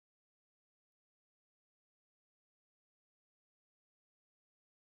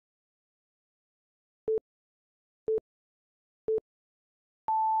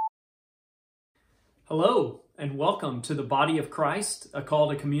Hello and welcome to the Body of Christ, a Call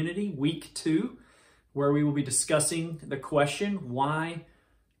to Community, Week 2, where we will be discussing the question, why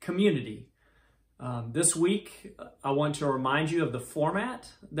community? This week, I want to remind you of the format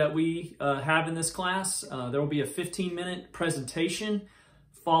that we have in this class. There will be a 15-minute presentation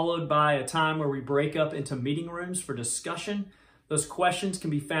followed by a time where we break up into meeting rooms for discussion. Those questions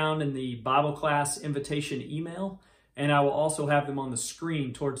can be found in the Bible class invitation email, and I will also have them on the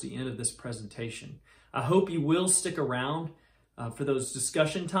screen towards the end of this presentation. I hope you will stick around for those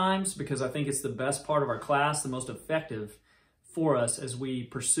discussion times because I think it's the best part of our class, the most effective for us as we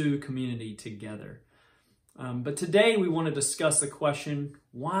pursue community together. But today we want to discuss the question,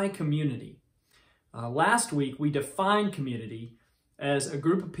 why community? Last week we defined community as a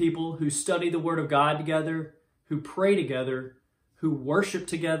group of people who study the Word of God together, who pray together, who worship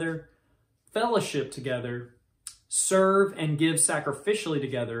together, fellowship together, serve and give sacrificially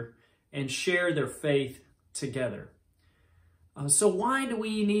together, and share their faith together. So why do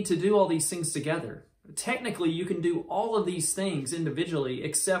we need to do all these things together? Technically, you can do all of these things individually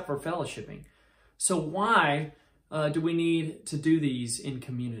except for fellowshipping. So why do we need to do these in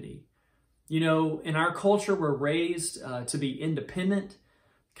community? You know, in our culture, we're raised to be independent,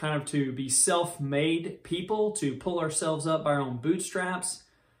 kind of to be self-made people, to pull ourselves up by our own bootstraps,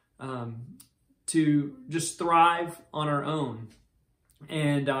 to just thrive on our own.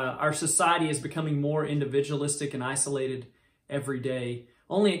 And our society is becoming more individualistic and isolated every day,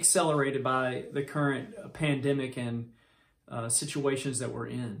 only accelerated by the current pandemic and situations that we're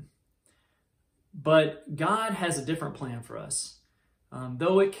in. But God has a different plan for us.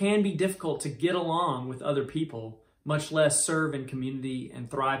 Though it can be difficult to get along with other people, much less serve in community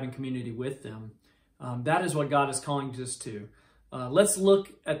and thrive in community with them, that is what God is calling us to. Let's look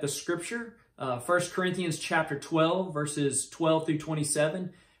at the scripture. 1 Corinthians chapter 12, verses 12 through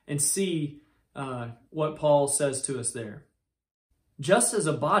 27, and see what Paul says to us there. Just as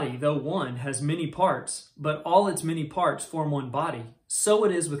a body, though one, has many parts, but all its many parts form one body, so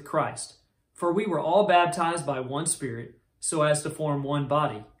it is with Christ. For we were all baptized by one Spirit, so as to form one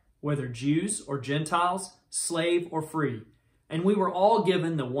body, whether Jews or Gentiles, slave or free, and we were all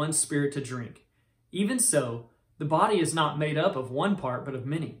given the one Spirit to drink. Even so, the body is not made up of one part, but of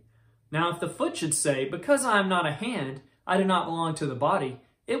many. Now, if the foot should say, because I am not a hand, I do not belong to the body,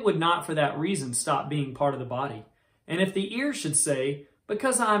 it would not for that reason stop being part of the body. And if the ear should say,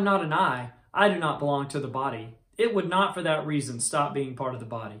 because I am not an eye, I do not belong to the body, it would not for that reason stop being part of the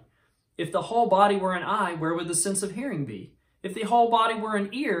body. If the whole body were an eye, where would the sense of hearing be? If the whole body were an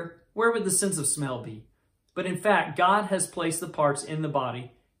ear, where would the sense of smell be? But in fact, God has placed the parts in the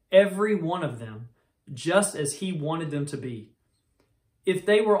body, every one of them, just as He wanted them to be. If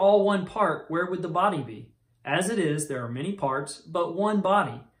they were all one part, where would the body be? As it is, there are many parts, but one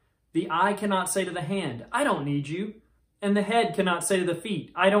body. The eye cannot say to the hand, I don't need you. And the head cannot say to the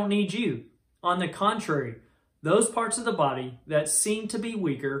feet, I don't need you. On the contrary, those parts of the body that seem to be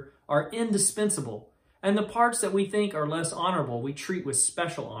weaker are indispensable. And the parts that we think are less honorable, we treat with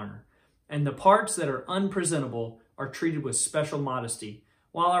special honor. And the parts that are unpresentable are treated with special modesty,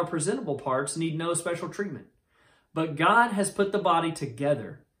 while our presentable parts need no special treatment. But God has put the body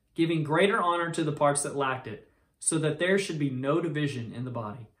together, giving greater honor to the parts that lacked it, so that there should be no division in the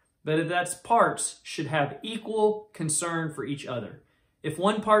body, but that its parts should have equal concern for each other. If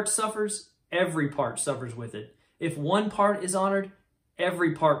one part suffers, every part suffers with it. If one part is honored,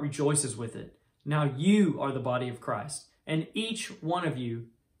 every part rejoices with it. Now you are the body of Christ, and each one of you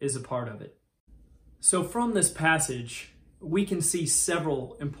is a part of it. So from this passage, we can see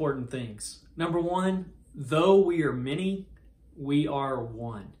several important things. Number one, though we are many, we are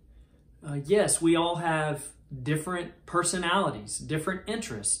one. Yes, we all have different personalities, different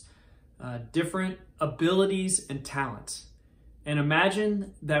interests, different abilities and talents. And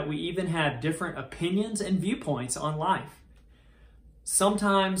imagine that we even have different opinions and viewpoints on life.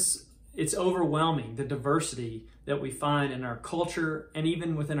 Sometimes it's overwhelming, the diversity that we find in our culture and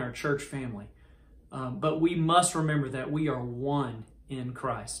even within our church family. But we must remember that we are one in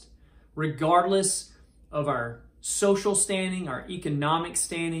Christ. Regardless of our social standing, our economic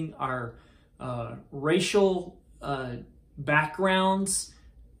standing, our racial backgrounds,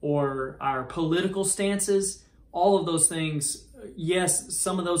 or our political stances, all of those things, yes,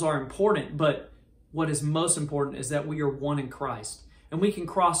 some of those are important, but what is most important is that we are one in Christ. And we can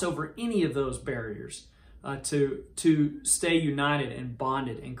cross over any of those barriers to stay united and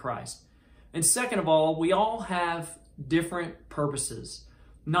bonded in Christ. And second of all, we all have different purposes.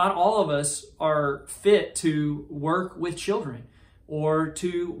 Not all of us are fit to work with children or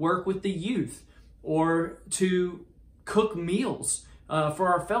to work with the youth or to cook meals for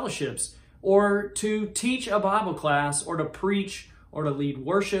our fellowships or to teach a Bible class, or to preach, or to lead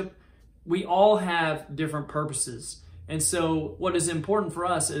worship. We all have different purposes. And so what is important for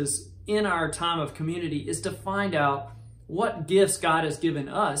us is in our time of community is to find out what gifts God has given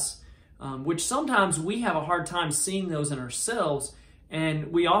us, which sometimes we have a hard time seeing those in ourselves.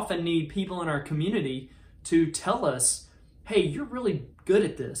 And we often need people in our community to tell us, hey, you're really good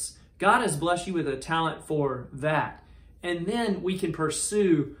at this. God has blessed you with a talent for that. And then we can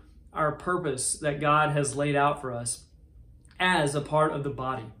pursue our purpose that God has laid out for us as a part of the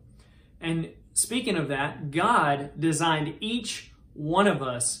body. And speaking of that, God designed each one of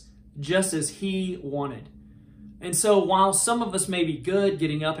us just as He wanted. And so while some of us may be good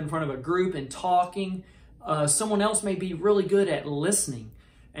getting up in front of a group and talking, someone else may be really good at listening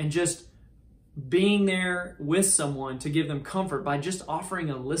and just being there with someone to give them comfort by just offering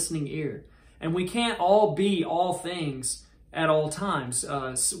a listening ear. And we can't all be all things at all times.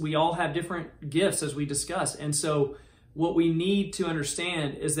 We all have different gifts, as we discussed. And so what we need to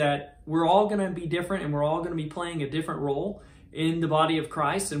understand is that we're all going to be different, and we're all going to be playing a different role in the body of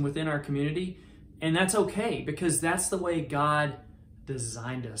Christ and within our community. And that's okay, because that's the way God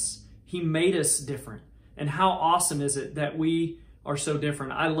designed us. He made us different. And how awesome is it that we are so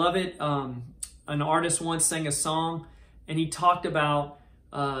different? I love it. An artist once sang a song, and he talked about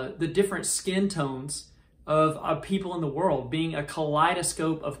the different skin tones of people in the world being a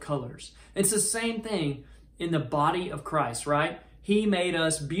kaleidoscope of colors. It's the same thing in the body of Christ, right? He made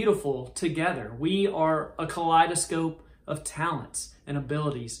us beautiful together. We are a kaleidoscope of talents and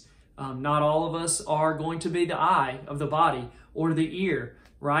abilities. Not all of us are going to be the eye of the body or the ear,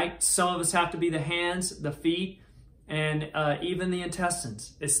 right? Some of us have to be the hands, the feet, and even the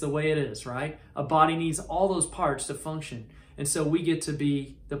intestines. It's the way it is, right? A body needs all those parts to function. And so we get to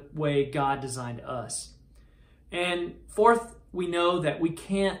be the way God designed us. And fourth, we know that we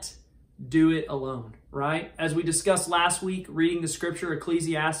can't do it alone, right? As we discussed last week, reading the scripture,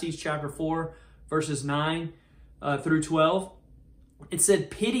 Ecclesiastes chapter 4, verses 9 through 12, it said,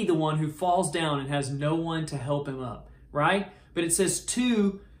 pity the one who falls down and has no one to help him up, right? But it says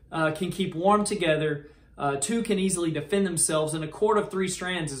two can keep warm together, two can easily defend themselves, and a cord of three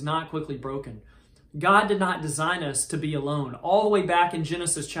strands is not quickly broken. God did not design us to be alone. All the way back in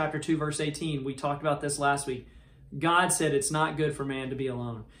Genesis chapter 2, verse 18, we talked about this last week. God said it's not good for man to be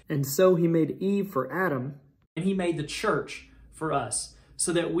alone. And so He made Eve for Adam, and He made the church for us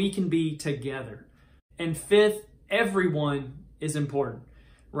so that we can be together. And fifth, everyone is important,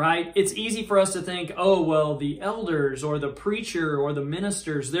 right? It's easy for us to think, oh, well, the elders or the preacher or the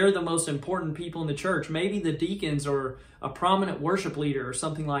ministers, they're the most important people in the church. Maybe the deacons or a prominent worship leader or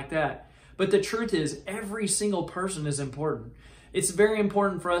something like that. But the truth is, every single person is important. It's very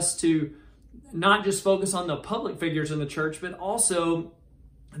important for us to not just focus on the public figures in the church, but also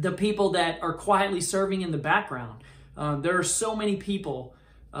the people that are quietly serving in the background. There are so many people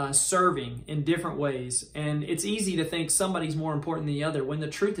serving in different ways, and it's easy to think somebody's more important than the other, when the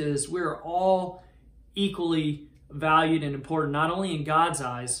truth is we're all equally valued and important, not only in God's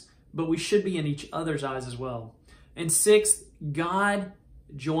eyes, but we should be in each other's eyes as well. And sixth, God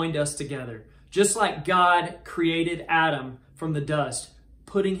joined us together. Just like God created Adam from the dust,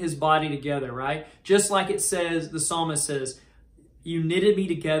 putting his body together, right? Just like it says, the psalmist says, you knitted me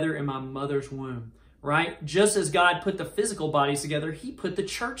together in my mother's womb, right? Just as God put the physical bodies together, He put the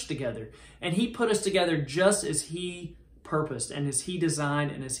church together. And He put us together just as He purposed and as He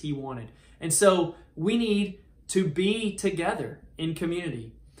designed and as He wanted. And so we need to be together in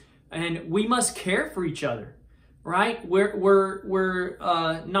community. And we must care for each other, right? We're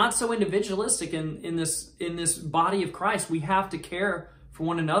not so individualistic in this body of Christ. We have to care for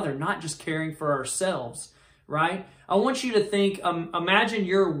one another, not just caring for ourselves, right? I want you to think, imagine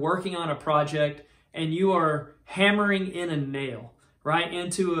you're working on a project and you are hammering in a nail, right,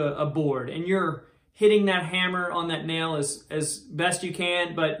 into a board, and you're hitting that hammer on that nail as best you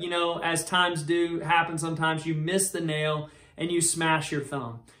can, but, you know, as times do happen sometimes, you miss the nail and you smash your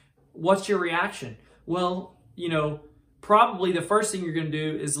thumb. What's your reaction? Well, you know, probably the first thing you're going to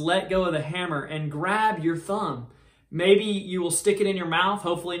do is let go of the hammer and grab your thumb. Maybe you will stick it in your mouth,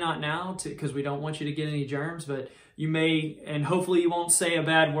 hopefully not now, because we don't want you to get any germs, but you may, and hopefully you won't say a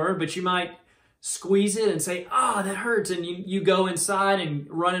bad word, but you might squeeze it and say, oh, that hurts. And you go inside and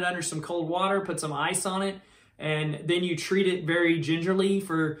run it under some cold water, put some ice on it, and then you treat it very gingerly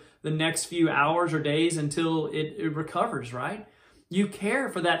for the next few hours or days until it recovers, right? You care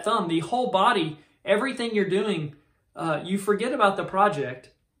for that thumb. The whole body, everything you're doing, you forget about the project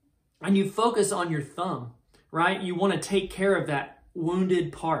and you focus on your thumb, right? You want to take care of that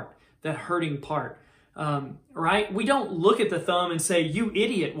wounded part, that hurting part. right? We don't look at the thumb and say, you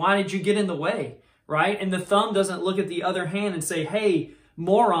idiot, why did you get in the way, right? And the thumb doesn't look at the other hand and say, hey,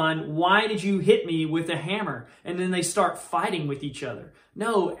 moron, why did you hit me with a hammer? And then they start fighting with each other.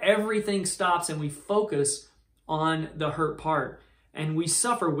 No, everything stops and we focus on the hurt part and we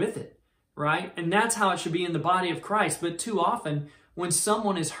suffer with it, right? And that's how it should be in the body of Christ. But too often when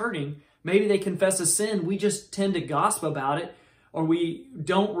someone is hurting, maybe they confess a sin, we just tend to gossip about it, or we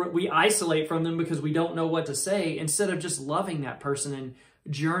isolate from them because we don't know what to say, instead of just loving that person and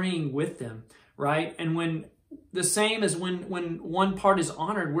journeying with them, right? And when the same as when one part is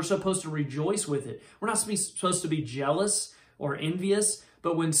honored, we're supposed to rejoice with it. We're not supposed to be jealous or envious,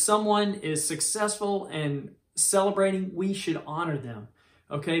 but when someone is successful and celebrating, we should honor them,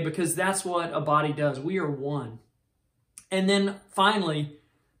 okay? Because that's what a body does. We are one. And then finally,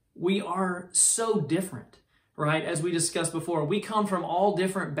 we are so different, right? As we discussed before, we come from all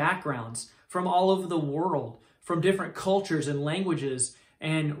different backgrounds, from all over the world, from different cultures and languages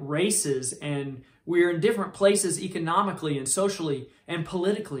and races, and we're in different places economically and socially and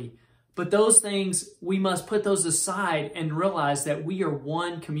politically. But those things, we must put those aside and realize that we are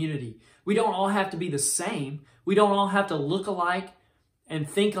one community. We don't all have to be the same. We don't all have to look alike and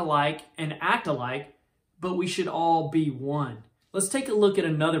think alike and act alike, but we should all be one. Let's take a look at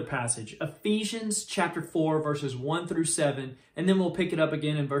another passage, Ephesians chapter 4, verses 1 through 7, and then we'll pick it up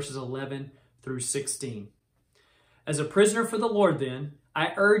again in verses 11 through 16. As a prisoner for the Lord, then,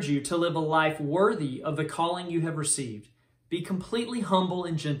 I urge you to live a life worthy of the calling you have received. Be completely humble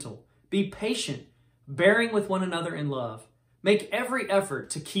and gentle. Be patient, bearing with one another in love. Make every effort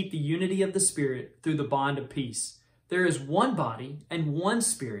to keep the unity of the Spirit through the bond of peace. There is one body and one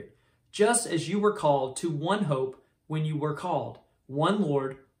Spirit, just as you were called to one hope when you were called. One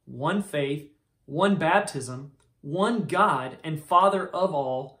Lord, one faith, one baptism, one God and Father of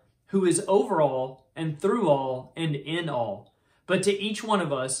all, who is over all and through all and in all. But to each one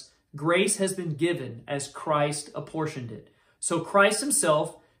of us, grace has been given as Christ apportioned it. So Christ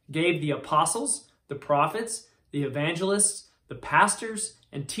himself gave the apostles, the prophets, the evangelists, the pastors,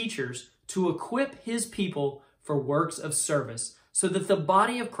 and teachers to equip his people for works of service, so that the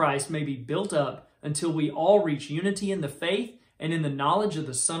body of Christ may be built up until we all reach unity in the faith and in the knowledge of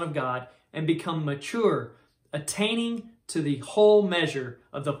the Son of God and become mature, attaining to the whole measure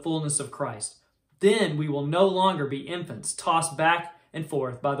of the fullness of Christ. Then we will no longer be infants, tossed back and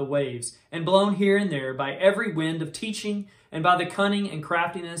forth by the waves and blown here and there by every wind of teaching and by the cunning and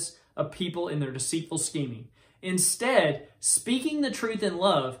craftiness of people in their deceitful scheming. Instead, speaking the truth in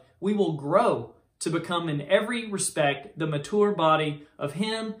love, we will grow to become in every respect the mature body of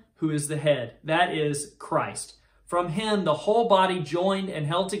him who is the head, that is, Christ. From him, the whole body, joined and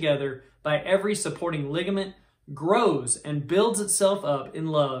held together by every supporting ligament, grows and builds itself up in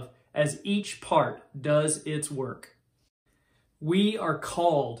love as each part does its work. We are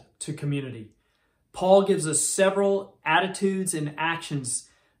called to community. Paul gives us several attitudes and actions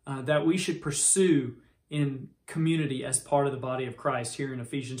that we should pursue in community as part of the body of Christ here in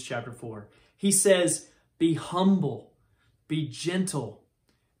Ephesians chapter 4. He says, be humble, be gentle,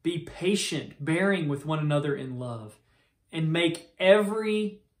 be patient, bearing with one another in love, and make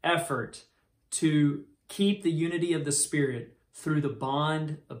every effort to keep the unity of the Spirit through the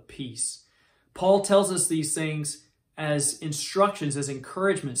bond of peace. Paul tells us these things as instructions, as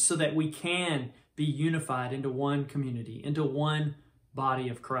encouragements, so that we can be unified into one community, into one body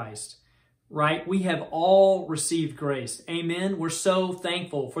of Christ. Right? We have all received grace. Amen. We're so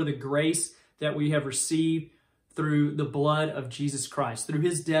thankful for the grace that we have received through the blood of Jesus Christ, through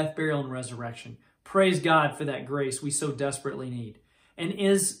his death, burial, and resurrection. Praise God for that grace we so desperately need. And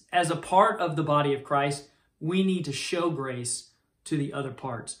as a part of the body of Christ, we need to show grace to the other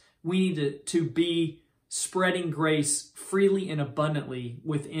parts. We need to be spreading grace freely and abundantly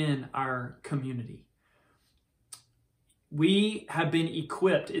within our community. We have been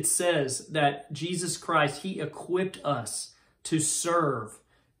equipped. It says that Jesus Christ, he equipped us to serve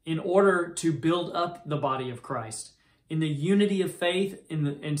in order to build up the body of Christ in the unity of faith,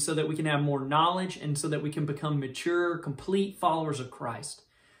 and so that we can have more knowledge and so that we can become mature, complete followers of Christ.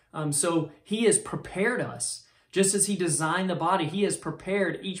 So he has prepared us. Just as he designed the body, he has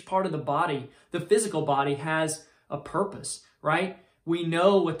prepared each part of the body. The physical body has a purpose, right? We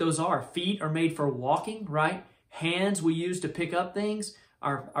know what those are. Feet are made for walking, right? Hands we use to pick up things.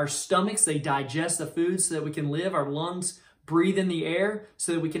 Our stomachs, they digest the food so that we can live. Our lungs breathe in the air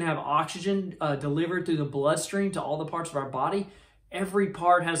so that we can have oxygen delivered through the bloodstream to all the parts of our body. Every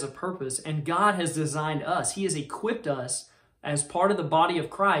part has a purpose, and God has designed us. He has equipped us as part of the body of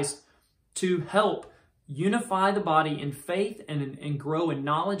Christ to help unify the body in faith and grow in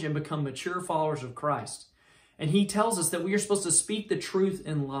knowledge and become mature followers of Christ. And he tells us that we are supposed to speak the truth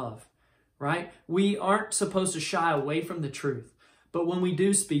in love, right? We aren't supposed to shy away from the truth, but when we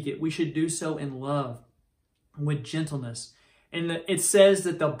do speak it, we should do so in love, with gentleness. And it says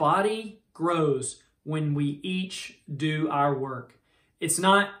that the body grows when we each do our work.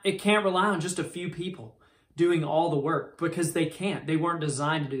 It can't rely on just a few people doing all the work, because they can't. They weren't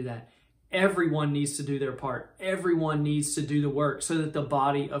designed to do that. Everyone needs to do their part. Everyone needs to do the work so that the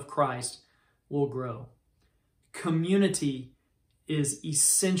body of Christ will grow. Community is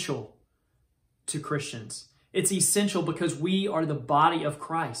essential to Christians. It's essential because we are the body of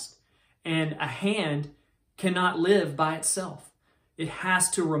Christ, and a hand cannot live by itself. It has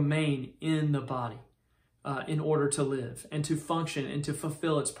to remain in the body in order to live and to function and to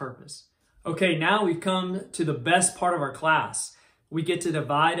fulfill its purpose. Okay, now we've come to the best part of our class. We get to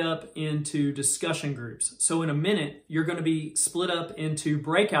divide up into discussion groups. So in a minute, you're going to be split up into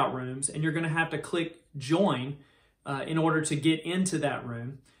breakout rooms, and you're going to have to click join in order to get into that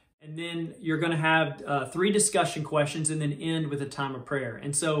room. And then you're going to have 3 discussion questions and then end with a time of prayer.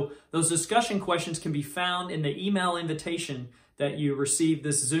 And so those discussion questions can be found in the email invitation that you received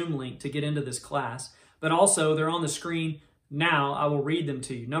this Zoom link to get into this class. But also they're on the screen now. I will read them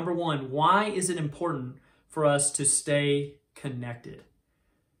to you. Number 1, why is it important for us to stay connected?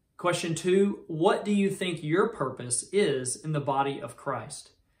 Question 2, what do you think your purpose is in the body of Christ?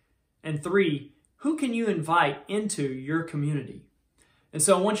 And 3, who can you invite into your community? And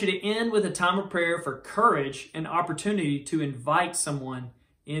so I want you to end with a time of prayer for courage and opportunity to invite someone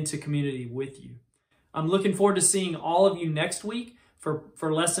into community with you. I'm looking forward to seeing all of you next week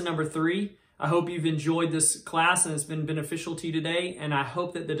for lesson number 3. I hope you've enjoyed this class and it's been beneficial to you today, and I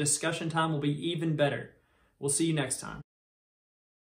hope that the discussion time will be even better. We'll see you next time.